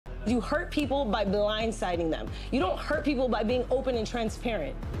You hurt people by blindsiding them. You don't hurt people by being open and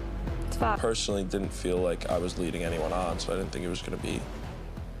transparent. I personally didn't feel like I was leading anyone on, so I didn't think it was going to be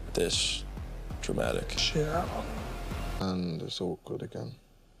this dramatic. Yeah. And it's awkward again.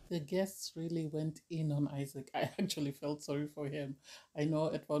 The guests really went in on Isaac. I actually felt sorry for him. I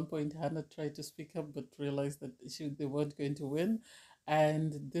know at one point Hannah tried to speak up but realized that they weren't going to win.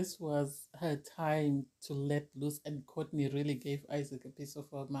 And this was her time to let loose, and Courtney really gave Isaac a piece of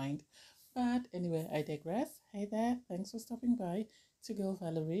her mind. But anyway, I digress. Hey there, thanks for stopping by. To Girl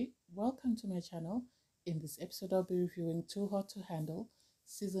Valerie, welcome to my channel. In this episode, I'll be reviewing Too Hot to Handle,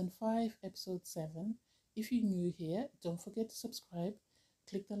 Season 5, Episode 7. If you're new here, don't forget to subscribe.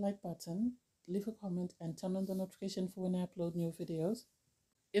 Click the like button, leave a comment, and turn on the notification for when I upload new videos.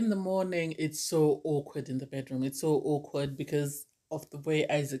 In the morning, it's so awkward in the bedroom. It's so awkward because of the way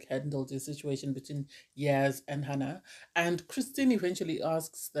Isaac handled the situation between Yaz and Hannah. And Christine eventually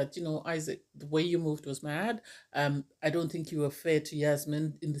asks that, Isaac, the way you moved was mad. I don't think you were fair to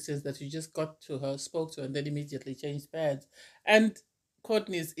Yasmin in the sense that you just got to her, spoke to her, and then immediately changed beds. And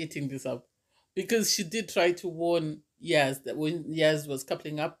Courtney is eating this up because she did try to warn Yaz that when Yaz was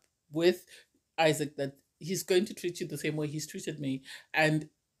coupling up with Isaac, that he's going to treat you the same way he's treated me. And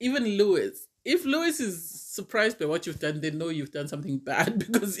even Lewis, if Lewis is surprised by what you've done, they know you've done something bad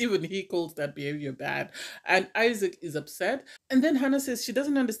because even he calls that behavior bad. And Isaac is upset. And then Hannah says she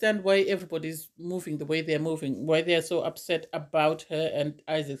doesn't understand why everybody's moving the way they're moving, why they're so upset about her and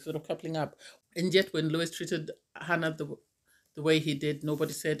Isaac sort of coupling up. And yet when Lewis treated Hannah the way he did,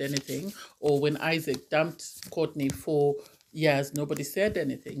 nobody said anything. Or when Isaac dumped Courtney for years, nobody said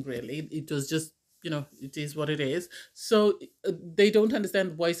anything really. It was just, it is what it is. So they don't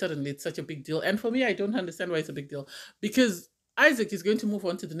understand why suddenly it's such a big deal. And for me, I don't understand why it's a big deal. Because Isaac is going to move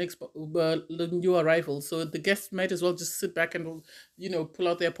on to the next new arrival. So the guests might as well just sit back and, pull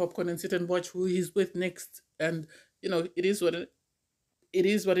out their popcorn and sit and watch who he's with next. And, it is what it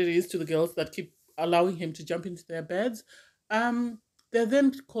is to the girls that keep allowing him to jump into their beds. They're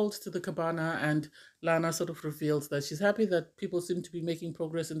then called to the cabana, and Lana sort of reveals that she's happy that people seem to be making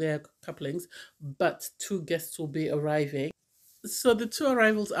progress in their couplings, but 2 guests will be arriving. So the 2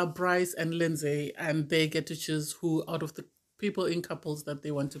 arrivals are Bryce and Lindsey, and they get to choose who out of the people in couples that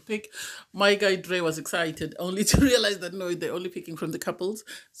they want to pick. My guy Dre was excited only to realize that no, they're only picking from the couples.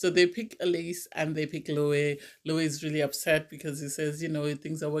 So they pick Elise and they pick Louis. Louis is really upset because he says,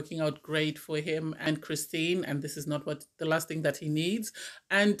 things are working out great for him and Christine, and this is not the last thing that he needs.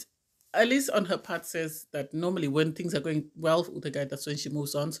 And Elise on her part says that normally when things are going well with the guy, that's when she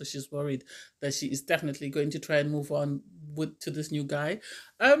moves on. So she's worried that she is definitely going to try and move on to this new guy.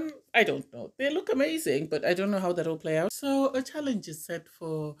 I don't know. They look amazing, but I don't know how that'll play out. So a challenge is set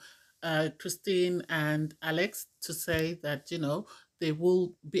for Christine and Alex to say that, they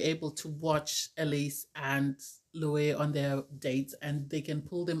will be able to watch Elise and Louis on their dates, and they can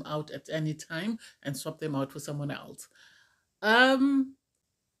pull them out at any time and swap them out for someone else.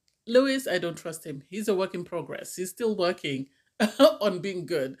 Louis, I don't trust him. He's a work in progress. He's still working on being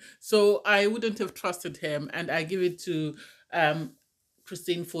good. So I wouldn't have trusted him. And I give it to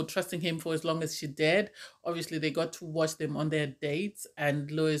Christine for trusting him for as long as she did. Obviously, they got to watch them on their dates, and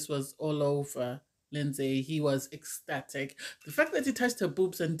Louis was all over Lindsey. He was ecstatic. The fact that he touched her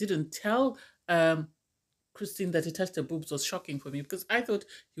boobs and didn't tell Christine that he touched her boobs was shocking for me, because I thought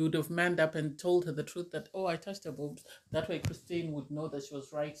he would have manned up and told her the truth that, oh, I touched her boobs. That way Christine would know that she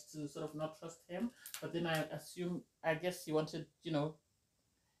was right to sort of not trust him. But then I guess he wanted, he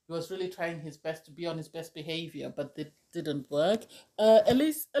was really trying his best to be on his best behavior, but it didn't work.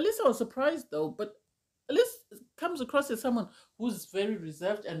 Elise, I was surprised though, but Elise comes across as someone who's very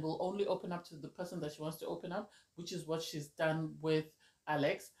reserved and will only open up to the person that she wants to open up, which is what she's done with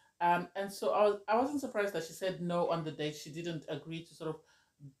Alex. And so I wasn't surprised that she said no on the date. She didn't agree to sort of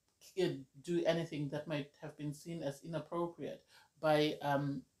do anything that might have been seen as inappropriate by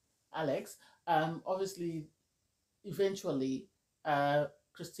Alex. Obviously, eventually,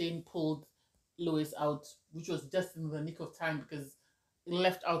 Christine pulled Louis out, which was just in the nick of time, because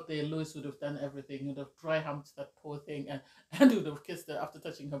left out there, Louis would have done everything. He would have dry humped that poor thing and would have kissed her after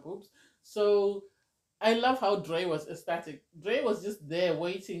touching her boobs. So I love how Dre was ecstatic. Dre was just there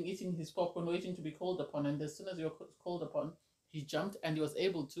waiting, eating his popcorn, waiting to be called upon. And as soon as he was called upon, he jumped and he was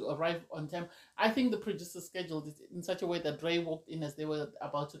able to arrive on time. I think the producer scheduled it in such a way that Dre walked in as they were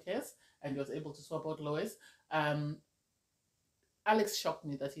about to kiss, and he was able to swap out Lois. Alex shocked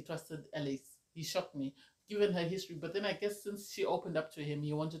me that he trusted Elise. He shocked me, given her history. But then I guess since she opened up to him,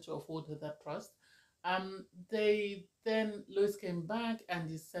 he wanted to afford her that trust. Then Lois came back and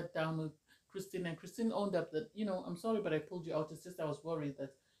he sat down with Christine, and Christine owned up that, I'm sorry, but I pulled you out. It's just I was worried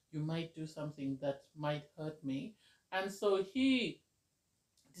that you might do something that might hurt me. And so he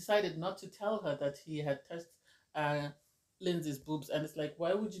decided not to tell her that he had touched uh, Lindsay's boobs. And it's like,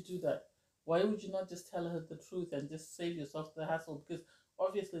 why would you do that? Why would you not just tell her the truth and just save yourself the hassle? Because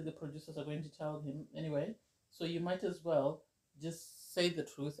obviously the producers are going to tell him anyway. So you might as well just say the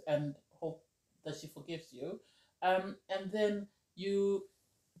truth and hope that she forgives you. And then you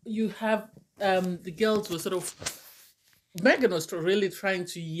have the girls were sort of Megan was really trying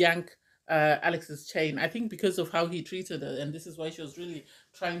to yank Alex's chain. I think because of how he treated her, and this is why she was really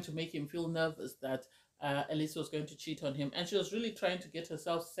trying to make him feel nervous that Elise was going to cheat on him, and she was really trying to get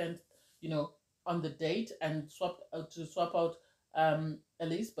herself sent, on the date and swap out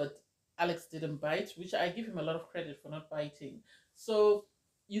Elise, but Alex didn't bite, which I give him a lot of credit for not biting. So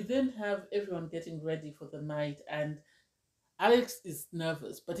you then have everyone getting ready for the night, and Alex is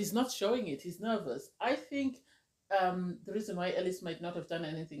nervous, but he's not showing it. He's nervous. I think the reason why Ellis might not have done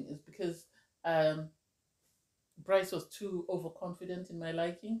anything is because um, Bryce was too overconfident in my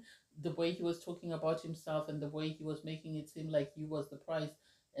liking. The way he was talking about himself and the way he was making it seem like he was the prize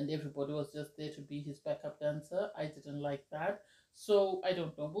and everybody was just there to be his backup dancer. I didn't like that. So I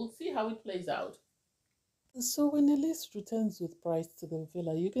don't know. We'll see how it plays out. So when Elise returns with Bryce to the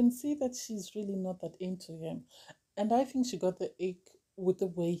villa, you can see that she's really not that into him. And I think she got the ick with the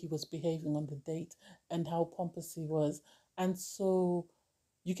way he was behaving on the date and how pompous he was. And so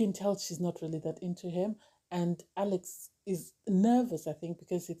you can tell she's not really that into him. And Alex is nervous, I think,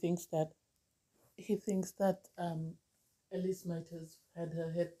 because he thinks that Elise might have had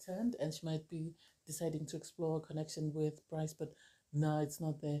her head turned and she might be deciding to explore a connection with Bryce, but no, it's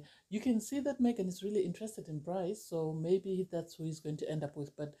not there. You can see that Megan is really interested in Bryce, so maybe that's who he's going to end up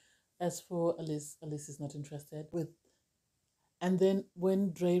with. But as for Alice, Alice is not interested with. And then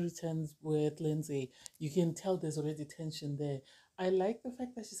when Dre returns with Lindsay, you can tell there's already tension there. I like the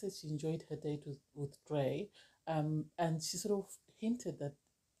fact that she said she enjoyed her date with Dre, and she sort of hinted that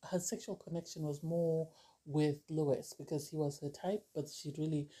her sexual connection was more with Lewis because he was her type, but she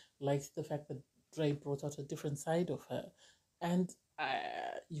really liked the fact that Dre brought out a different side of her. And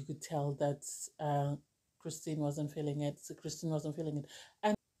you could tell that Christine wasn't feeling it. So Christine wasn't feeling it.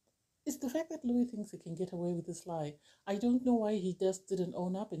 And it's the fact that Louis thinks he can get away with this lie. I don't know why he just didn't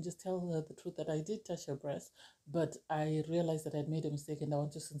own up and just tell her the truth that I did touch her breast, but I realized that I'd made a mistake and I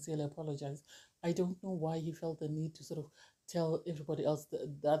want to sincerely apologize. I don't know why he felt the need to sort of tell everybody else,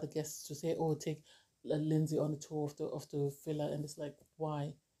 the other guests, to say, "Oh, take Lindsay on a tour of the villa," and it's like,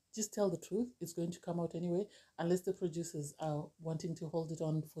 why? Just tell the truth. It's going to come out anyway, unless the producers are wanting to hold it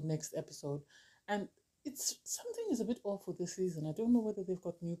on for next episode. And it's something is a bit off with this season. I don't know whether they've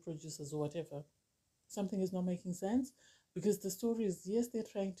got new producers or whatever. Something is not making sense because the story is, yes, they're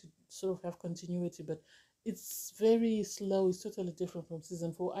trying to sort of have continuity, but it's very slow. It's totally different from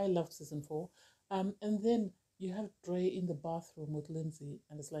season 4. I loved season 4. And then you have Dre in the bathroom with Lindsay,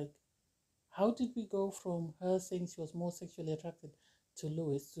 and it's like, how did we go from her saying she was more sexually attracted to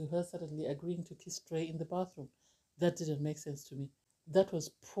Lewis to her suddenly agreeing to kiss Dre in the bathroom? That didn't make sense to me. That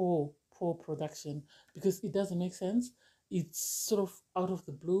was poor production because it doesn't make sense. It's sort of out of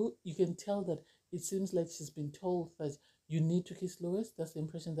the blue. You can tell that it seems like she's been told that you need to kiss Lewis. That's the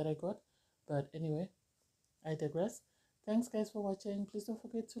impression that I got. But anyway, I digress. Thanks, guys, for watching. Please don't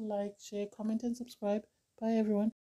forget to like, share, comment, and subscribe. Bye, everyone.